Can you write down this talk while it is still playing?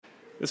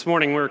This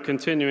morning we're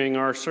continuing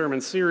our sermon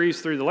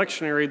series through the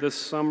lectionary this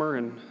summer,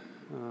 and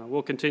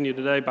we'll continue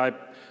today by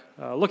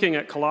looking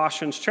at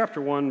Colossians chapter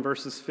 1,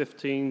 verses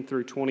 15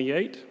 through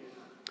 28.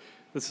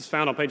 This is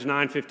found on page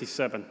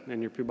 957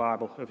 in your Pew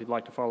Bible, if you'd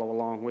like to follow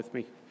along with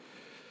me.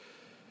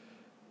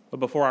 But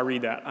before I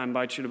read that, I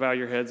invite you to bow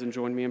your heads and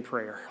join me in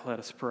prayer. Let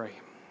us pray.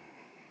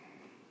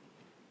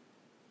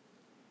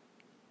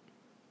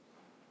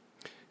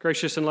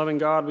 Gracious and loving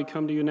God, we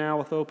come to you now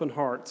with open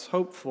hearts,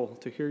 hopeful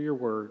to hear your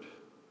word.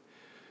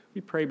 We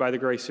pray by the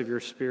grace of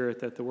your Spirit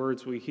that the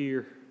words we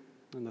hear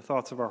and the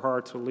thoughts of our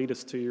hearts will lead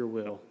us to your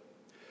will,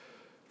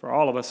 for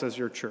all of us as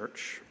your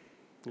church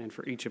and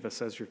for each of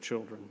us as your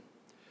children.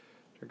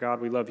 Dear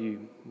God, we love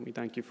you. We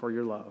thank you for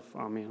your love.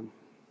 Amen.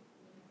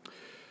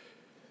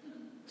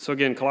 So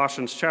again,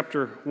 Colossians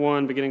chapter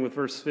 1, beginning with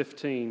verse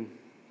 15.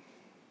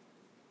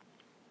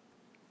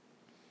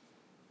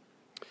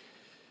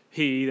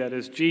 He, that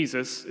is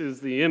Jesus,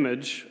 is the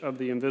image of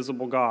the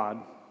invisible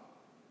God,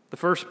 the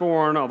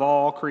firstborn of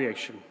all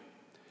creation.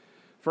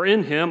 For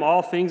in him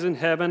all things in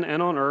heaven and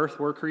on earth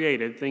were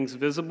created, things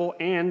visible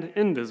and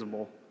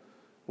invisible.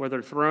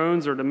 Whether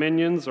thrones or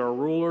dominions or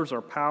rulers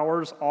or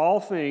powers, all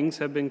things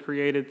have been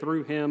created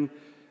through him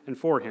and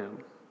for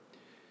him.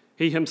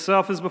 He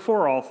himself is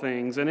before all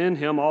things, and in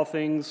him all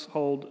things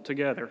hold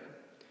together.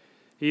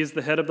 He is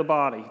the head of the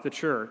body, the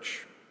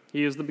church.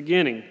 He is the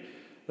beginning,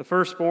 the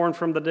firstborn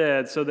from the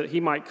dead, so that he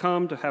might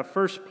come to have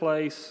first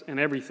place in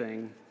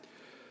everything.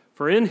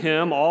 For in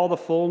him all the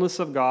fullness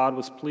of God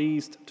was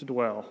pleased to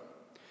dwell.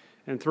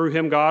 And through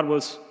him God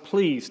was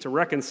pleased to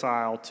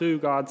reconcile to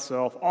God's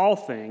self all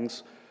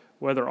things,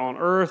 whether on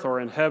earth or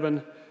in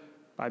heaven,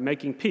 by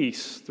making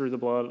peace through the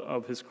blood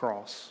of his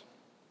cross.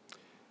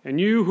 And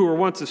you who were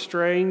once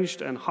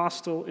estranged and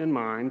hostile in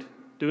mind,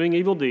 doing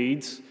evil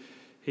deeds,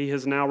 he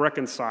has now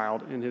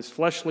reconciled in his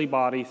fleshly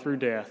body through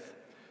death,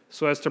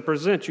 so as to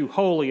present you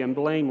holy and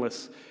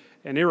blameless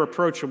and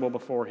irreproachable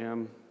before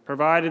him,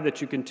 provided that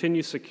you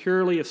continue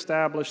securely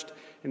established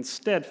and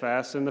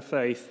steadfast in the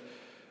faith,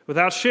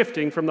 without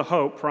shifting from the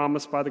hope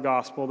promised by the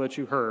gospel that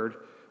you heard,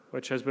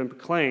 which has been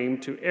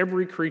proclaimed to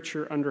every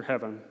creature under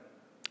heaven.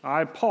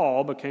 I,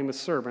 Paul, became a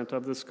servant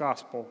of this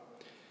gospel,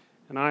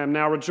 and I am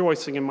now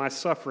rejoicing in my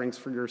sufferings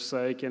for your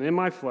sake, and in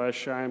my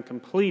flesh I am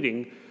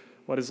completing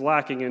what is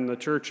lacking in the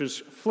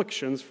church's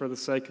afflictions for the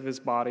sake of his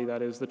body,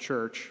 that is, the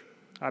church.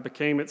 I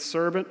became its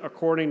servant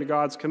according to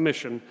God's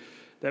commission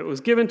that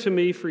was given to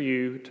me for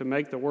you to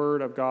make the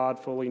word of God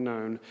fully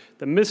known,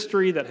 the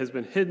mystery that has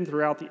been hidden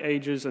throughout the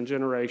ages and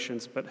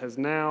generations, but has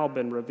now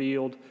been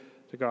revealed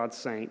to God's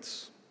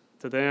saints.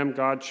 To them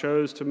God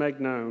chose to make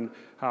known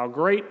how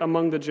great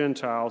among the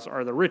Gentiles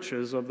are the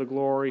riches of the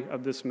glory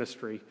of this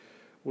mystery,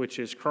 which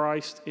is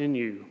Christ in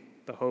you,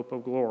 the hope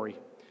of glory.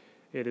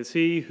 It is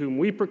he whom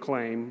we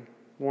proclaim,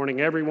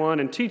 warning everyone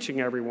and teaching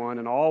everyone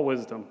in all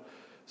wisdom,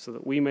 so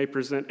that we may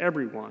present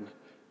everyone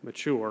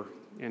mature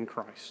in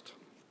Christ.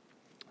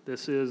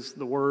 This is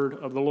the word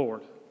of the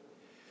Lord.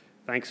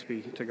 Thanks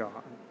be to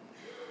God.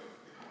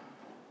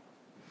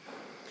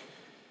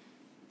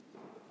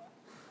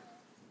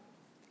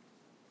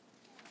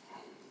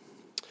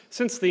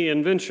 Since the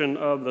invention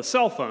of the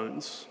cell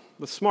phones,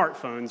 the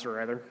smartphones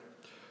rather,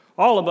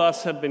 all of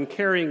us have been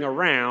carrying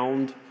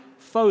around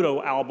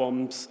photo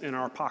albums in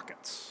our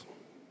pockets,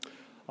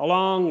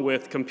 along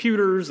with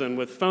computers and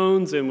with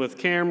phones and with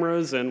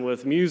cameras and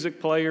with music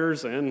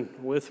players and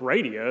with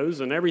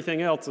radios and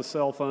everything else a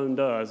cell phone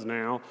does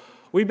now.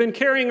 We've been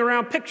carrying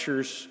around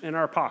pictures in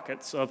our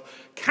pockets of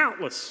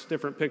countless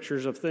different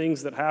pictures of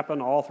things that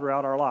happen all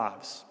throughout our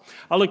lives.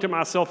 I looked at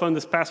my cell phone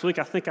this past week.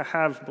 I think I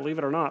have, believe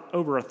it or not,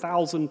 over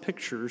 1,000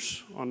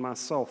 pictures on my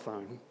cell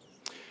phone.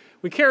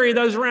 We carry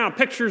those around,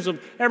 pictures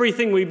of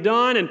everything we've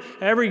done and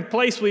every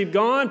place we've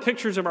gone,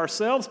 pictures of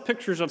ourselves,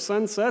 pictures of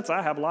sunsets.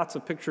 I have lots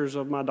of pictures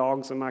of my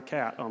dogs and my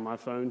cat on my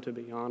phone, to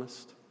be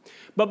honest.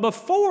 But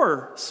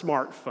before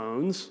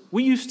smartphones,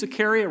 we used to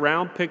carry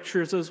around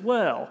pictures as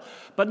well,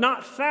 but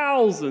not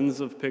thousands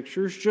of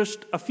pictures,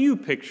 just a few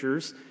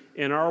pictures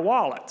in our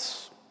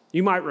wallets.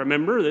 You might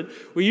remember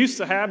that we used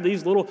to have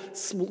these little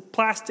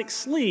plastic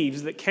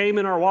sleeves that came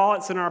in our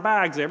wallets and our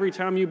bags every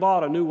time you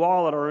bought a new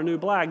wallet or a new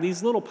bag.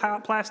 These little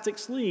plastic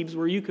sleeves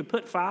where you could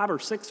put 5 or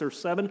 6 or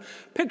 7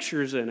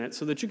 pictures in it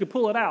so that you could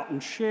pull it out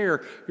and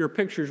share your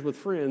pictures with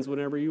friends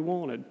whenever you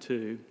wanted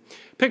to.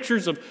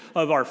 Pictures of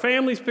our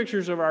families,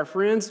 pictures of our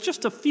friends,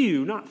 just a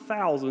few, not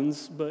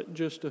thousands, but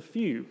just a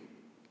few.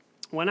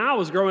 When I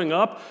was growing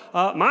up,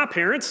 my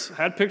parents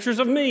had pictures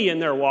of me in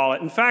their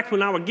wallet. In fact,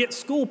 when I would get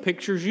school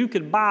pictures, you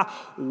could buy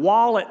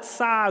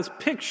wallet-size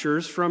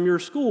pictures from your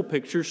school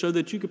pictures so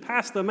that you could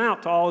pass them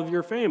out to all of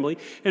your family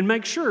and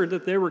make sure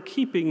that they were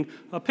keeping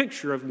a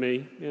picture of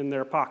me in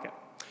their pocket.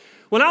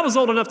 When I was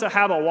old enough to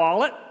have a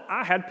wallet,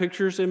 I had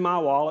pictures in my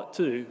wallet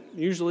too.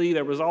 Usually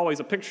there was always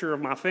a picture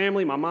of my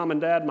family, my mom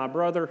and dad, my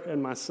brother,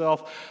 and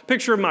myself, a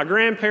picture of my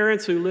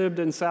grandparents who lived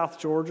in South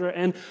Georgia,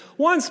 and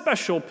one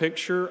special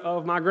picture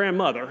of my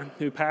grandmother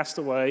who passed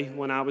away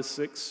when I was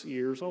 6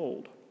 years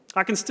old.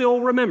 I can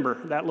still remember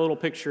that little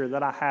picture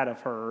that I had of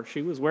her.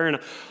 She was wearing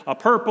a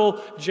purple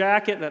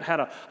jacket that had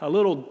a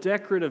little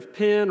decorative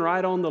pin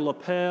right on the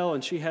lapel,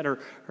 and she had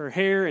her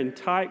hair in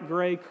tight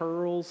gray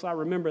curls. I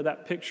remember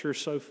that picture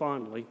so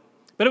fondly.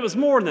 But it was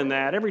more than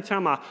that. Every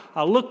time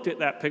I looked at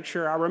that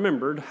picture, I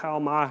remembered how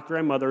my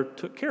grandmother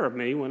took care of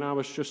me when I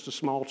was just a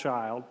small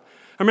child.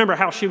 I remember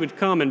how she would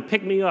come and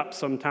pick me up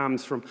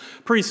sometimes from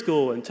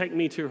preschool and take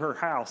me to her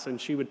house,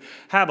 and she would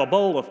have a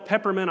bowl of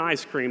peppermint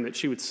ice cream that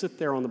she would sit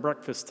there on the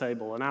breakfast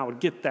table, and I would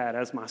get that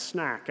as my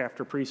snack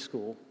after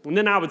preschool. And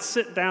then I would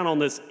sit down on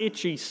this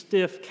itchy,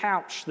 stiff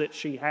couch that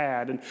she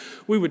had, and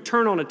we would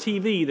turn on a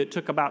TV that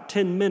took about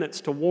 10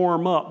 minutes to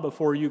warm up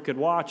before you could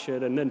watch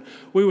it, and then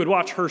we would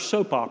watch her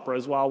soap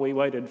operas while we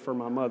waited for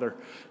my mother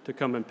to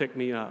come and pick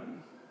me up.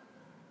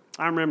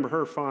 I remember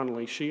her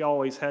fondly. She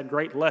always had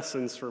great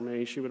lessons for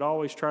me. She would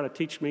always try to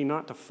teach me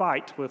not to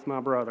fight with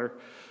my brother.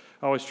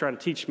 Always try to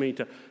teach me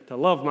to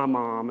love my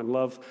mom and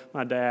love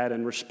my dad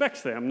and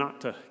respect them,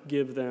 not to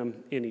give them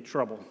any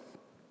trouble.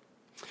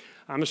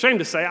 I'm ashamed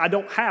to say I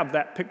don't have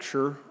that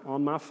picture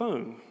on my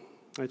phone.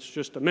 It's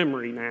just a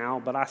memory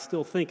now, but I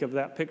still think of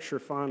that picture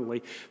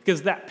fondly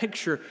because that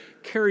picture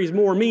carries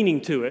more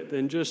meaning to it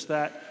than just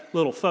that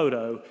little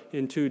photo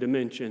in 2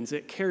 dimensions.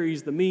 It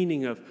carries the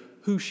meaning of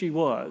who she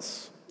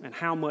was and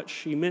how much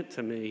she meant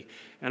to me,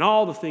 and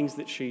all the things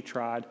that she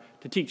tried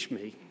to teach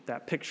me.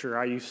 That picture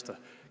I used to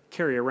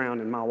carry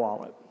around in my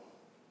wallet.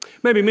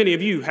 Maybe many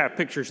of you have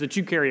pictures that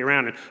you carry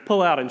around and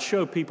pull out and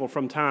show people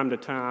from time to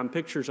time,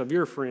 pictures of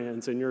your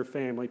friends and your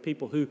family,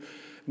 people who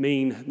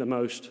mean the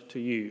most to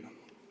you.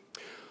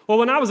 Well,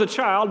 when I was a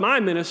child, my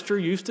minister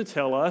used to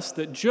tell us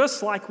that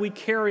just like we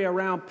carry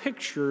around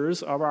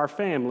pictures of our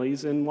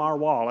families in our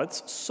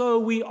wallets, so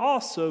we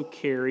also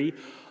carry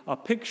a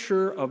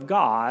picture of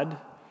God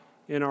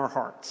in our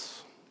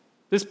hearts.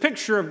 This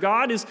picture of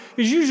God is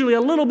usually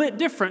a little bit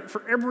different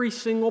for every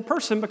single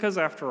person because,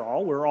 after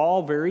all, we're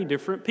all very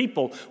different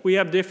people. We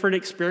have different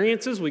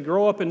experiences. We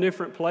grow up in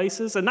different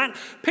places. And that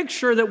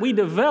picture that we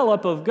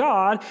develop of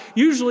God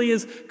usually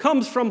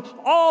comes from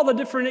all the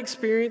different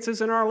experiences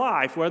in our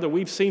life, whether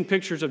we've seen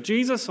pictures of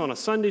Jesus on a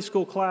Sunday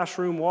school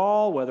classroom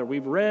wall, whether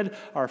we've read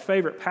our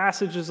favorite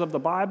passages of the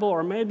Bible,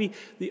 or maybe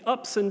the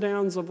ups and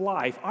downs of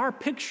life. Our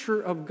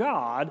picture of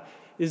God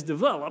is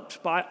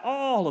developed by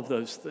all of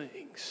those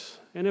things.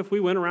 And if we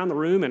went around the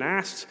room and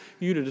asked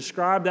you to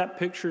describe that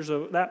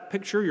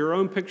picture, your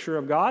own picture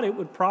of God, it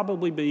would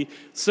probably be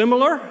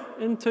similar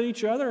to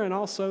each other and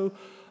also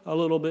a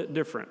little bit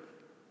different.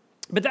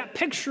 But that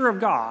picture of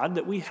God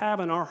that we have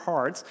in our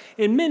hearts,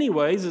 in many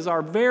ways, is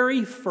our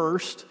very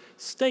first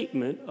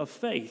statement of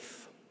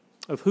faith,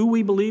 of who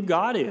we believe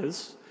God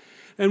is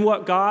and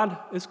what God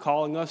is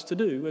calling us to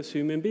do as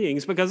human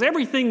beings. Because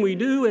everything we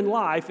do in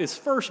life is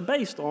first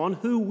based on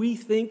who we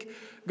think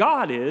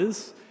God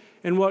is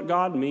and what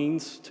God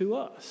means to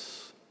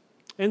us.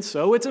 And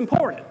so it's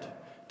important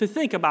to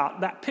think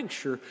about that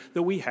picture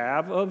that we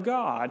have of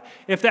God.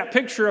 If that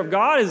picture of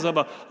God is of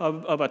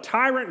a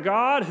tyrant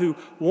God who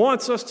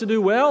wants us to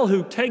do well,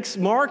 who takes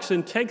marks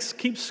and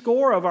keeps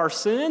score of our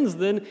sins,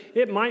 then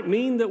it might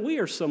mean that we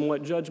are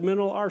somewhat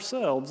judgmental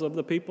ourselves of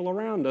the people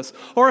around us.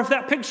 Or if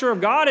that picture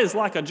of God is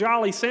like a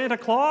jolly Santa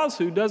Claus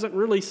who doesn't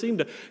really seem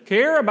to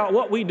care about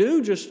what we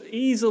do, just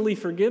easily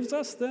forgives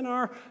us, then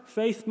our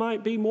faith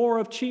might be more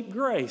of cheap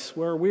grace,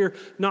 where we're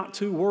not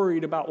too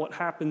worried about what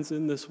happens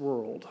in this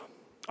world.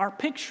 Our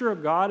picture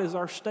of God is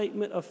our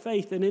statement of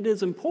faith, and it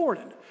is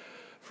important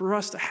for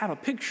us to have a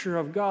picture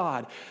of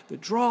God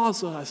that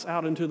draws us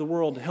out into the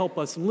world to help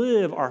us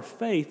live our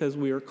faith as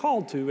we are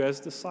called to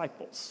as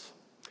disciples.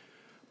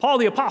 Paul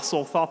the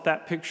Apostle thought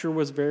that picture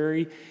was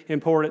very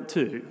important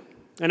too.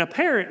 And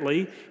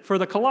apparently, for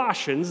the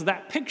Colossians,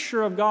 that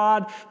picture of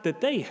God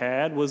that they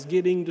had was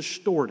getting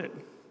distorted.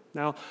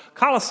 Now,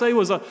 Colossae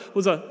was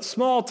a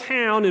small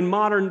town in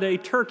modern-day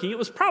Turkey. It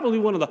was probably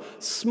one of the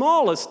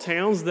smallest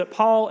towns that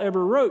Paul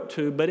ever wrote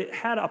to, but it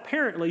had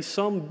apparently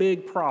some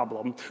big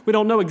problem. We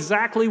don't know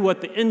exactly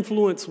what the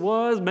influence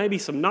was. Maybe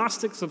some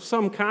Gnostics of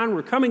some kind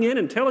were coming in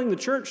and telling the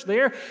church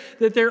there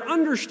that their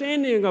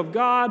understanding of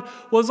God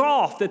was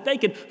off, that they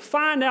could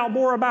find out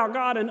more about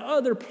God in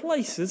other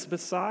places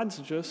besides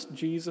just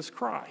Jesus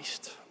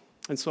Christ.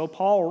 And so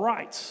Paul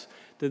writes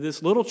to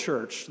this little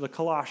church, the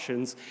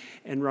Colossians,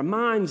 and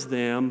reminds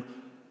them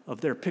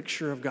of their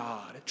picture of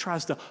God. It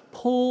tries to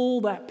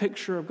pull that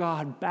picture of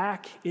God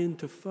back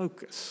into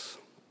focus.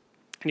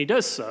 And he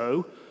does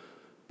so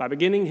by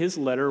beginning his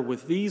letter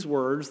with these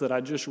words that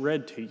I just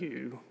read to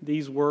you,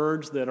 these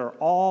words that are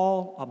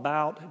all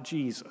about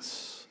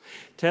Jesus,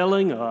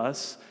 telling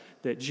us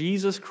that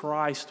Jesus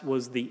Christ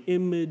was the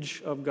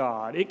image of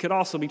God. It could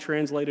also be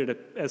translated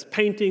as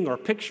painting or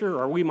picture,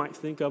 or we might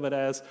think of it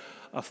as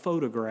a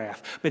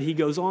photograph. But he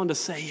goes on to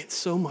say it's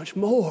so much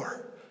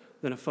more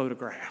than a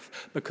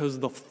photograph, because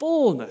the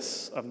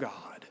fullness of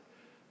God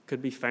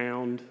could be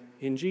found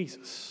in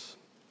Jesus.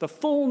 The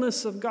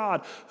fullness of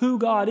God, who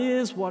God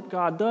is, what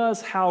God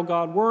does, how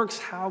God works,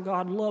 how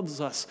God loves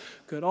us,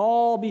 could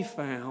all be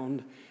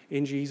found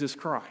in Jesus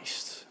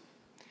Christ.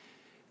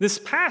 This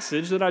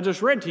passage that I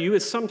just read to you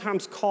is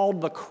sometimes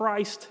called the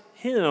Christ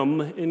hymn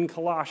in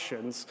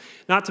Colossians,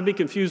 not to be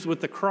confused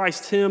with the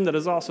Christ hymn that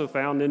is also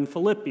found in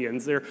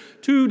Philippians. They're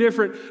two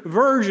different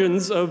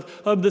versions of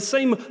the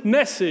same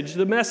message,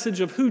 the message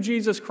of who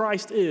Jesus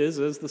Christ is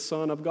as the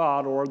Son of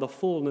God or the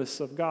fullness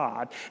of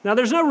God. Now,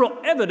 there's no real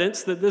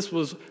evidence that this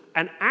was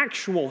an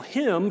actual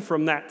hymn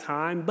from that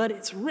time, but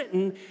it's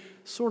written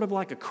sort of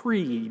like a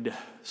creed,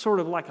 sort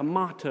of like a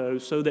motto,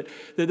 so that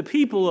the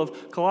people of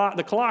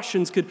the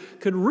Colossians could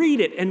read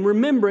it and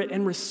remember it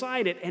and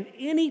recite it. And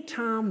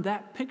anytime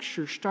that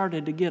picture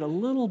started to get a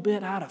little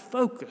bit out of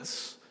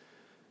focus,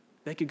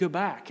 they could go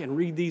back and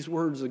read these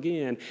words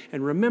again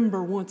and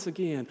remember once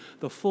again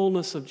the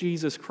fullness of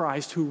Jesus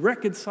Christ, who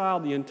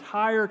reconciled the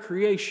entire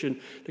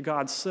creation to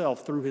God's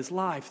self through his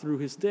life, through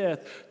his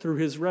death, through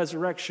his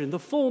resurrection. The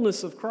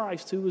fullness of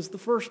Christ, who was the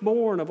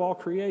firstborn of all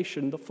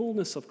creation. The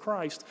fullness of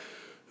Christ,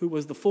 who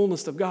was the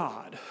fullness of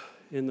God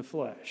in the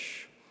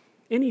flesh.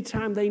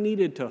 Anytime they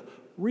needed to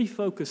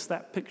refocus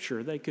that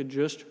picture, they could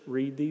just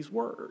read these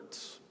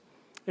words.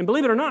 And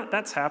believe it or not,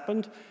 that's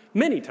happened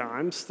many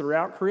times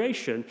throughout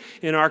creation.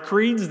 In our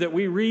creeds that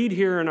we read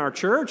here in our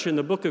church, in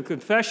the book of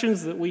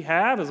confessions that we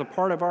have as a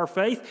part of our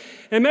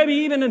faith, and maybe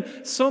even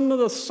in some of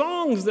the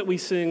songs that we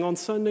sing on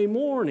Sunday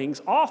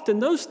mornings, often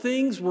those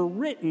things were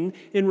written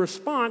in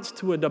response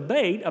to a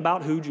debate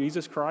about who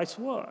Jesus Christ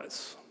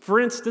was. For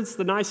instance,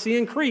 the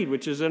Nicene Creed,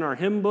 which is in our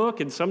hymn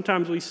book, and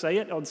sometimes we say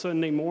it on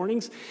Sunday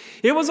mornings.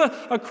 It was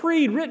a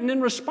creed written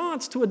in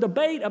response to a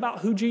debate about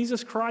who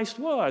Jesus Christ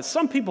was.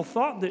 Some people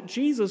thought that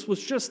Jesus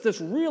was just this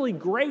really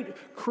great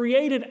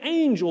created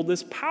angel,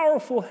 this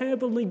powerful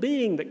heavenly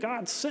being that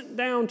God sent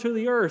down to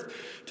the earth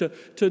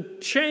to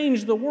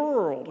change the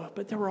world.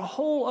 But there were a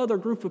whole other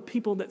group of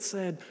people that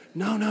said,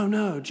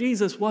 no,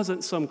 Jesus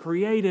wasn't some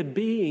created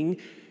being.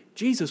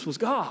 Jesus was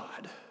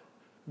God.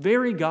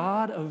 Very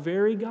God of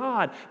very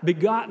God,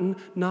 begotten,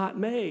 not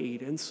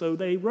made. And so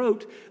they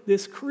wrote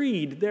this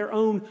creed, their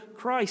own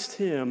Christ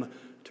hymn,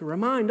 to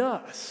remind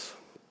us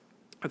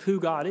of who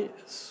God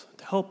is,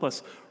 to help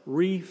us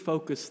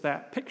refocus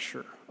that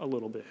picture a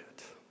little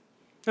bit.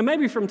 And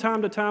maybe from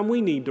time to time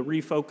we need to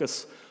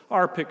refocus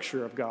our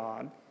picture of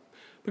God.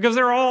 Because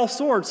there are all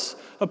sorts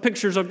of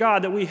pictures of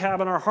God that we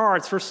have in our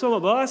hearts. For some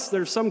of us,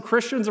 there's some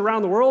Christians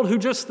around the world who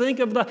just think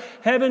of the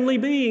heavenly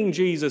being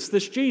Jesus,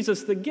 this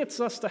Jesus that gets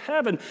us to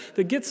heaven,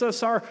 that gets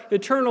us our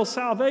eternal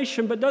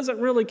salvation, but doesn't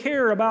really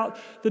care about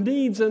the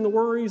needs and the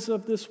worries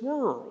of this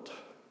world.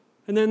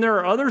 And then there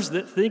are others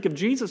that think of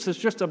Jesus as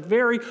just a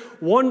very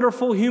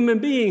wonderful human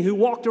being who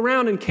walked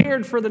around and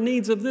cared for the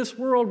needs of this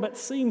world, but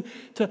seemed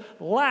to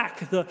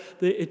lack the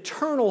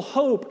eternal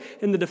hope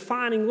and the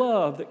defining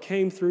love that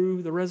came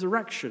through the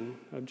resurrection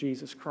of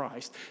Jesus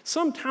Christ.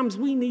 Sometimes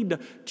we need to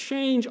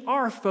change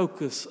our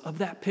focus of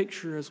that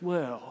picture as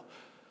well,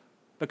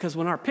 because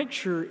when our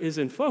picture is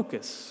in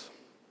focus,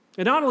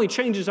 it not only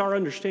changes our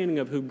understanding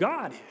of who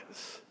God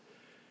is,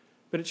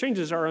 but it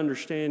changes our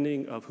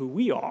understanding of who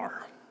we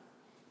are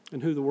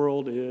and who the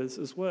world is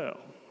as well.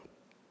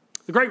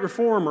 The great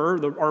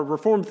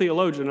Reformed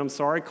theologian,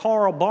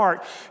 Karl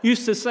Barth,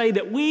 used to say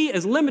that we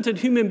as limited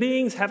human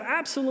beings have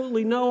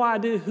absolutely no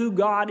idea who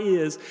God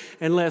is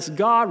unless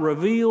God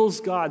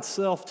reveals God's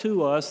self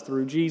to us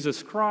through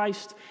Jesus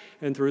Christ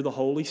and through the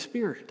Holy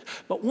Spirit.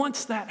 But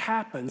once that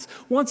happens,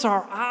 once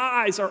our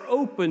eyes are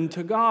open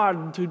to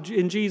God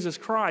in Jesus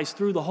Christ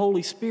through the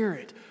Holy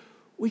Spirit,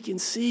 we can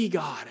see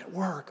God at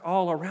work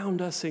all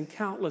around us in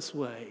countless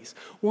ways.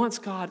 Once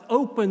God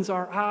opens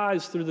our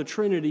eyes through the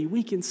Trinity,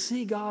 we can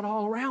see God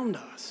all around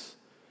us,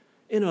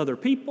 in other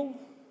people,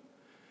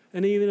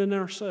 and even in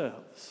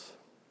ourselves.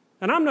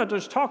 And I'm not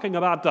just talking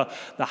about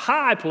the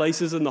high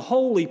places and the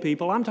holy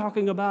people. I'm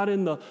talking about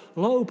in the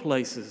low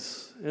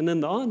places and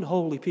in the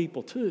unholy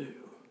people too.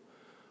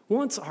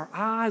 Once our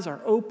eyes are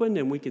opened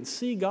and we can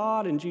see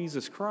God in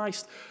Jesus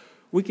Christ,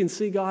 we can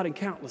see God in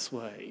countless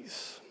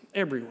ways,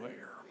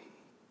 everywhere.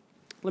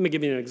 Let me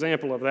give you an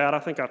example of that. I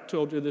think I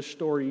told you this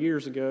story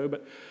years ago,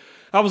 but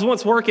I was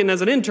once working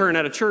as an intern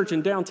at a church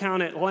in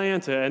downtown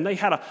Atlanta, and they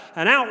had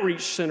an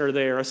outreach center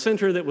there, a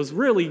center that was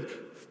really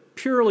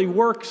purely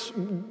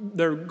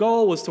their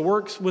goal was to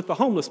work with the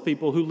homeless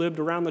people who lived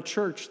around the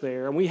church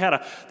there. And we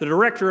had the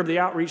director of the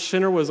outreach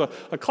center was a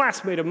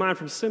classmate of mine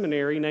from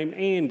seminary named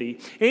Andy.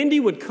 Andy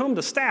would come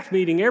to staff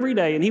meeting every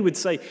day, and he would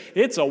say,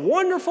 "It's a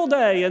wonderful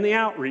day in the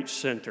outreach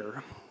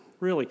center."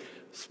 Really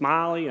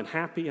smiley and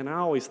happy, and I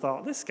always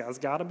thought, this guy's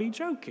got to be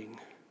joking,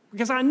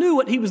 because I knew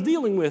what he was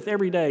dealing with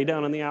every day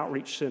down in the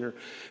outreach center.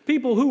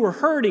 People who were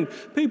hurting,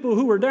 people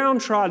who were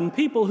downtrodden,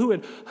 people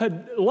who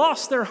had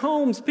lost their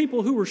homes,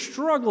 people who were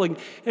struggling,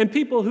 and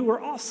people who were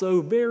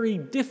also very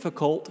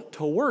difficult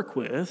to work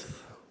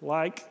with,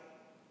 like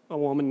a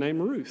woman named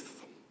Ruth.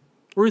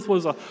 Ruth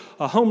was a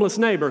homeless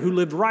neighbor who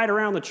lived right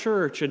around the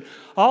church, and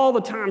all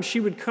the time she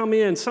would come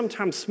in,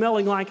 sometimes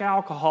smelling like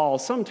alcohol,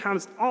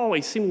 sometimes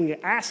always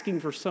seemingly asking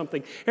for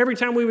something. Every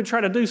time we would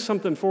try to do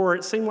something for her,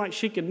 it seemed like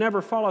she could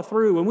never follow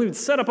through, and we would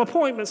set up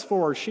appointments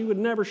for her. She would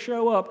never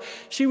show up.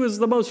 She was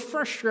the most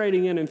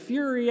frustrating and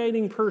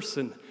infuriating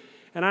person.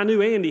 And I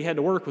knew Andy had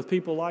to work with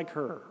people like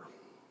her.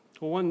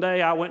 Well, one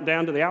day I went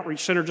down to the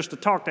outreach center just to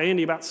talk to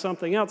Andy about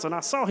something else, and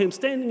I saw him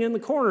standing in the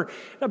corner,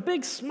 a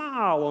big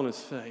smile on his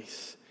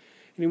face.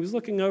 And he was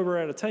looking over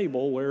at a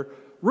table where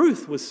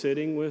Ruth was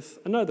sitting with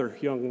another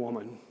young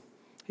woman.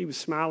 He was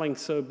smiling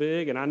so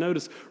big, and I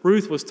noticed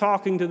Ruth was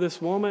talking to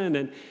this woman,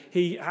 and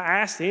I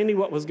asked Andy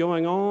what was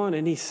going on,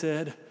 and he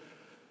said,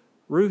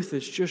 "Ruth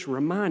is just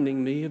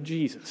reminding me of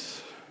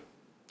Jesus."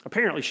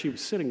 Apparently, she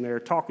was sitting there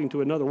talking to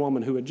another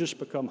woman who had just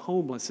become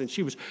homeless, and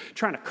she was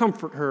trying to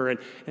comfort her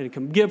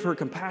and give her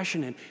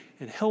compassion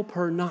and help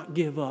her not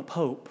give up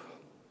hope.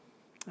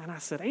 And I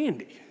said,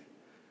 "Andy,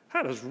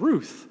 how does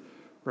Ruth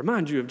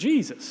remind you of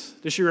Jesus?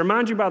 Does she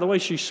remind you by the way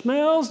she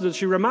smells? Does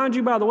she remind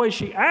you by the way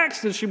she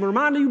acts? Does she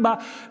remind you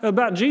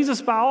about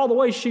Jesus by all the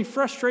ways she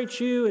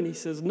frustrates you?" And he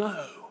says,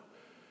 "No.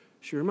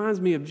 She reminds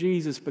me of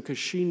Jesus because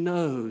she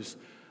knows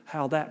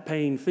how that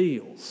pain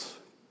feels.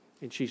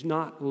 And she's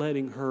not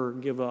letting her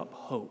give up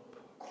hope."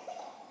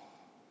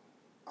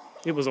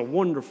 It was a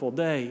wonderful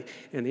day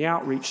in the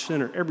outreach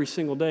center every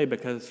single day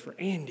because for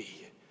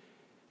Andy,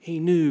 he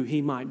knew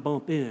he might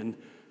bump into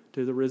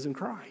the risen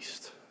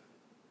Christ.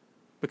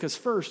 Because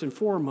first and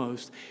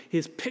foremost,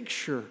 his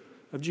picture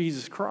of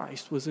Jesus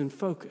Christ was in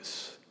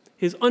focus.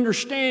 His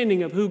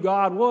understanding of who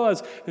God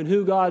was and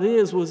who God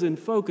is was in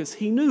focus.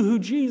 He knew who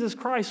Jesus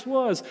Christ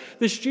was,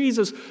 this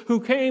Jesus who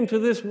came to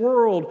this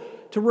world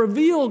to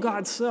reveal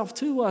God's self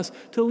to us,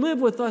 to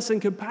live with us in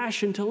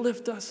compassion, to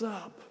lift us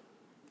up,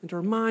 and to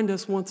remind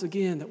us once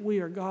again that we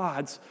are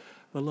God's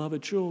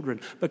beloved children.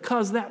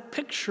 Because that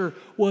picture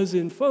was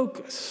in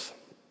focus,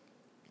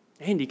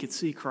 and he could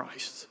see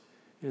Christ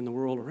in the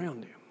world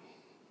around him.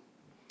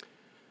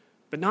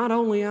 But not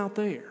only out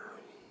there,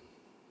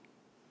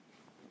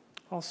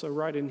 also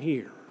right in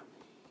here.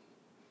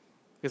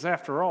 Because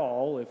after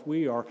all, if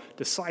we are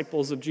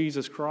disciples of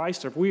Jesus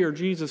Christ, if we are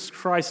Jesus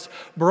Christ's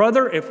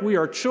brother, if we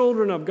are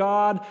children of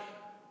God,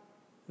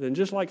 then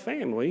just like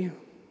family,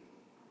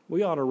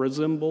 we ought to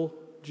resemble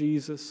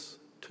Jesus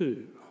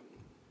too.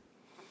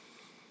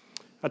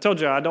 I told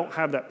you I don't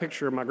have that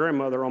picture of my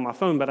grandmother on my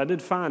phone, but I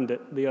did find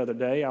it the other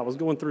day. I was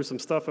going through some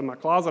stuff in my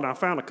closet, and I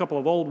found a couple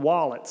of old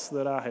wallets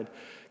that I had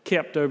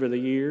kept over the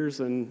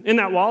years. And in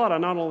that wallet, I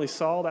not only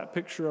saw that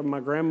picture of my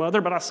grandmother,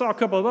 but I saw a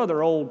couple of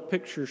other old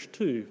pictures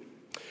too.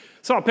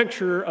 Saw a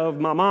picture of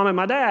my mom and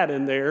my dad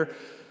in there.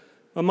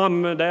 My mom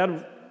and my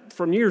dad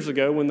from years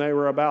ago when they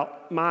were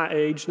about my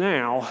age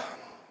now.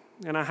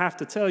 And I have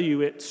to tell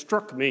you, it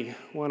struck me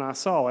when I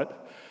saw it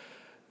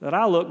that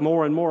I look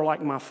more and more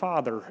like my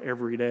father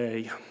every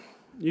day.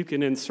 You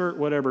can insert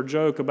whatever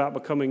joke about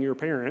becoming your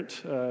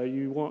parent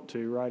you want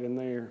to right in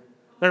there.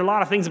 There are a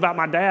lot of things about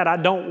my dad I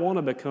don't want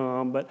to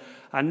become, but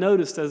I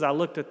noticed as I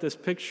looked at this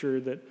picture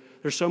that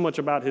there's so much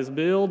about his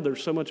build,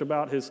 there's so much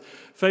about his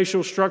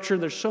facial structure,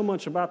 there's so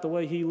much about the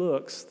way he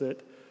looks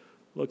that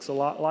looks a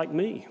lot like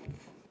me.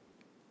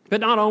 But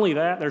not only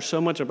that, there's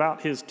so much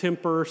about his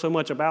temper, so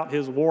much about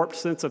his warped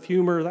sense of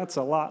humor, that's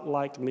a lot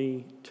like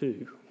me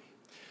too.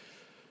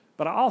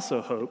 But I also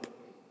hope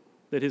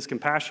that his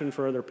compassion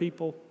for other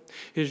people,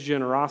 his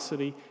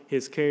generosity,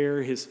 his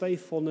care, his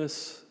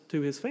faithfulness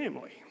to his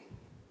family,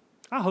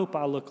 I hope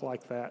I look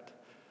like that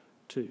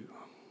too.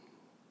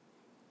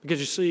 Because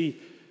you see,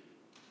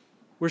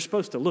 we're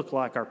supposed to look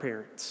like our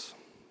parents.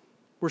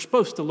 We're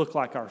supposed to look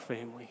like our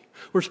family.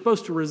 We're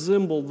supposed to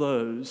resemble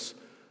those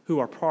who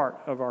are part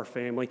of our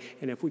family.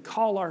 And if we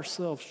call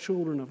ourselves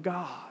children of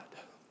God,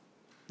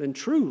 then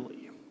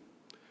truly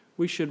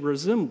we should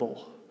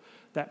resemble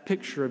that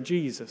picture of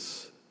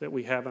Jesus that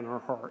we have in our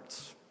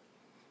hearts.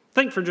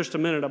 Think for just a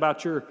minute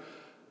about your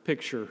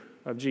picture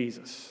of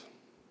Jesus.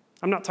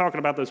 I'm not talking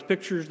about those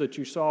pictures that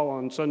you saw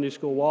on Sunday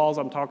school walls.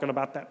 I'm talking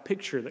about that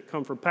picture that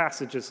come from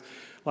passages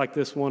like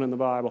this one in the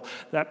Bible.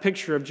 That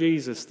picture of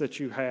Jesus that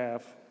you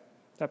have.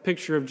 That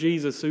picture of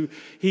Jesus who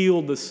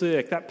healed the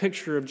sick. That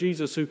picture of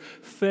Jesus who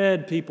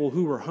fed people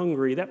who were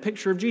hungry. That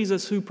picture of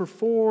Jesus who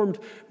performed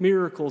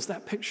miracles.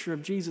 That picture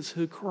of Jesus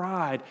who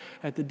cried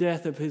at the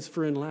death of his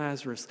friend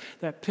Lazarus.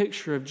 That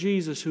picture of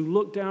Jesus who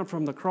looked down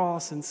from the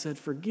cross and said,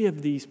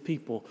 "Forgive these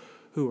people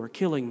who are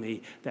killing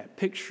me." That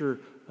picture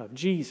of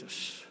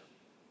Jesus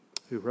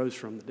who rose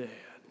from the dead,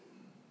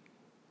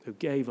 who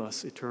gave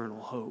us eternal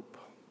hope.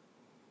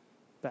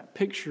 That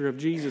picture of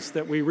Jesus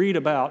that we read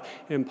about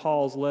in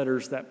Paul's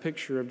letters, that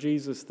picture of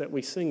Jesus that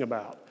we sing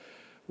about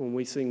when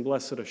we sing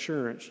Blessed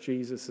Assurance,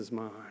 Jesus is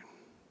mine.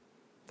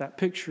 That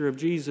picture of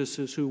Jesus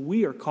is who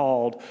we are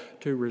called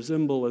to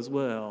resemble as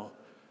well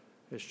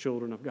as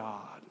children of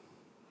God.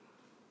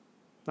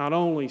 Not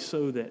only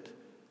so that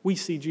we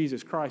see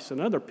Jesus Christ in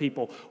other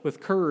people with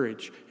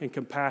courage and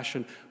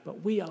compassion,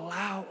 but we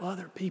allow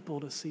other people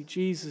to see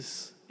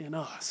Jesus in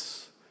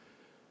us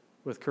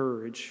with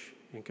courage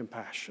and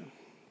compassion.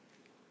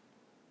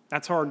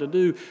 That's hard to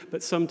do,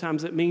 but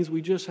sometimes it means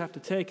we just have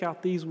to take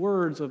out these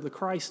words of the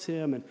Christ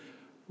hymn and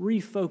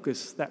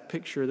refocus that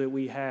picture that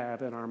we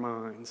have in our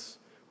minds.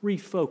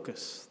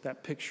 Refocus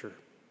that picture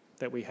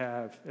that we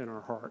have in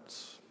our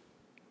hearts.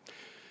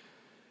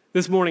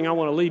 This morning, I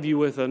want to leave you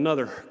with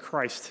another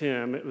Christ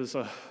hymn. It was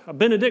a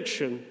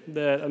benediction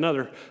that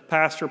another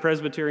pastor,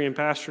 Presbyterian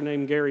pastor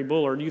named Gary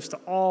Bullard, used to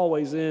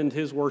always end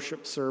his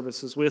worship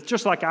services with.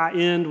 Just like I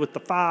end with the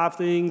 5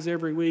 things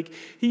every week,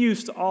 he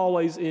used to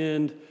always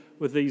end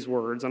with these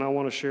words, and I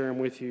want to share them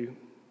with you.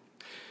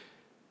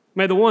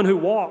 May the one who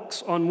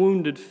walks on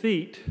wounded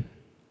feet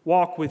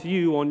walk with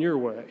you on your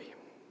way.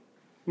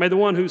 May the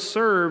one who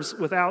serves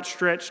with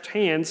outstretched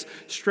hands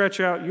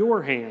stretch out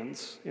your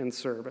hands in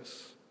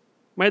service.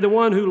 May the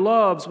one who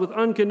loves with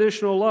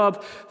unconditional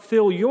love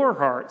fill your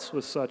hearts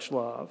with such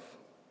love.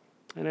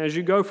 And as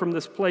you go from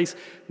this place,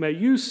 may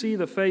you see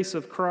the face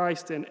of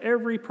Christ in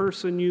every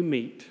person you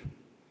meet.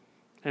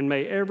 And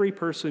may every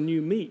person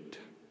you meet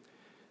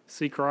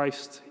see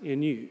Christ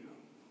in you.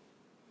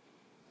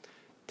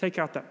 Take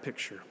out that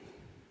picture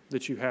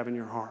that you have in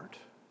your heart.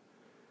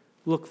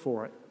 Look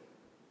for it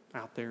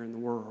out there in the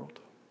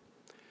world.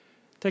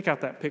 Take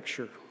out that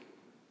picture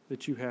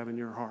that you have in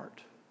your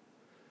heart.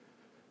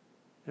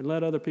 And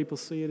let other people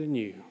see it in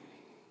you.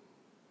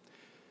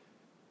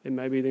 It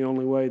may be the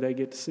only way they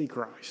get to see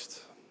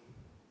Christ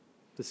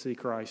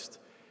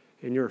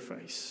in your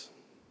face.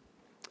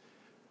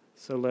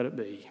 So let it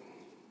be.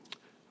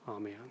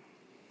 Amen.